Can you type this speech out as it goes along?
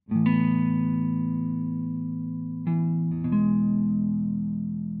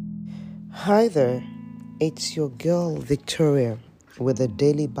Hi there, it's your girl Victoria with a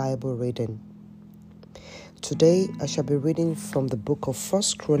daily Bible reading. Today I shall be reading from the book of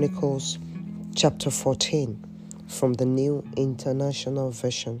Chronicles chapter 14 from the New International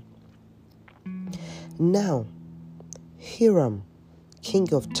Version. Now, Hiram,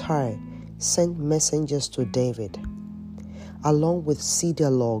 king of Tyre, sent messengers to David, along with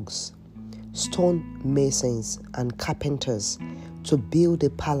cedar logs, stone masons, and carpenters to build a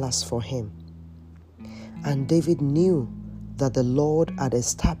palace for him. And David knew that the Lord had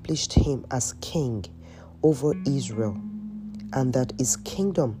established him as king over Israel, and that his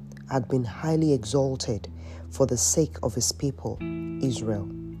kingdom had been highly exalted for the sake of his people, Israel.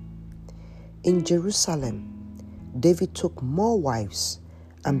 In Jerusalem, David took more wives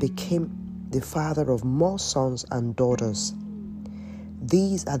and became the father of more sons and daughters.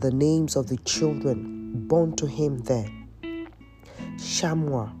 These are the names of the children born to him there: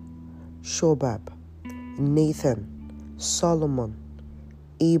 Shammua, Shobab, Nathan, Solomon,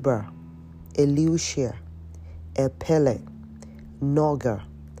 Eber, Elishua, Elpelet, Noga,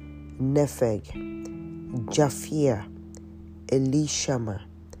 Nepheg, Japhia, Elishama,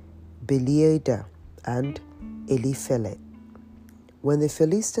 Beliada, and Eliphelet. When the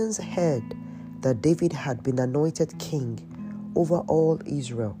Philistines heard that David had been anointed king over all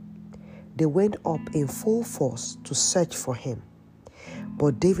Israel, they went up in full force to search for him.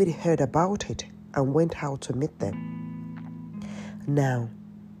 But David heard about it and went out to meet them. Now,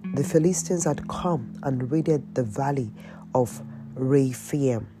 the Philistines had come and raided the valley of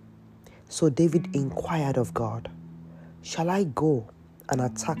Rephaim. So David inquired of God, "Shall I go and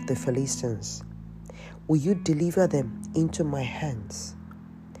attack the Philistines? Will you deliver them into my hands?"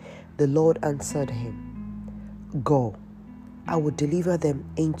 The Lord answered him, "Go, I will deliver them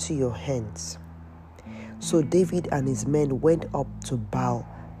into your hands." So David and his men went up to Baal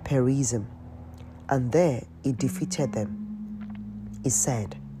Perazim, and there he defeated them. He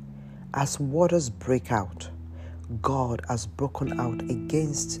said, "As waters break out, God has broken out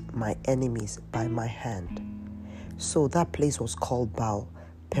against my enemies by my hand." So that place was called Baal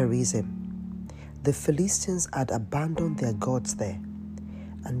Perazim. The Philistines had abandoned their gods there,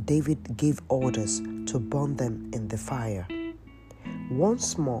 and David gave orders to burn them in the fire.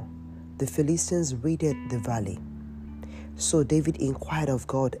 Once more, the Philistines raided the valley. So David inquired of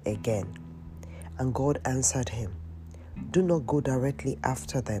God again, and God answered him, "Do not go directly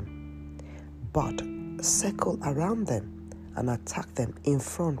after them, but circle around them and attack them in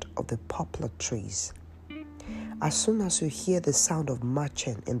front of the poplar trees. As soon as you hear the sound of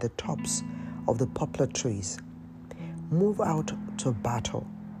marching in the tops of the poplar trees, move out to battle,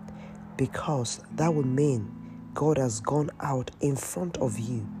 because that will mean God has gone out in front of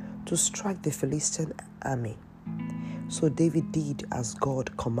you to strike the Philistine army." So David did as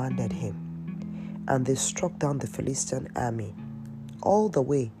God commanded him, and they struck down the Philistine army all the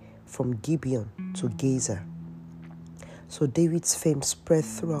way from Gibeon to Gaza. So David's fame spread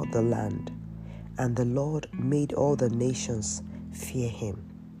throughout the land, and the Lord made all the nations fear him.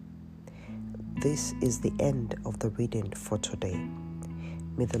 This is the end of the reading for today.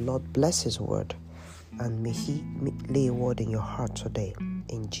 May the Lord bless his word, and may he lay a word in your heart today.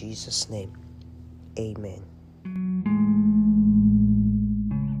 In Jesus' name, amen.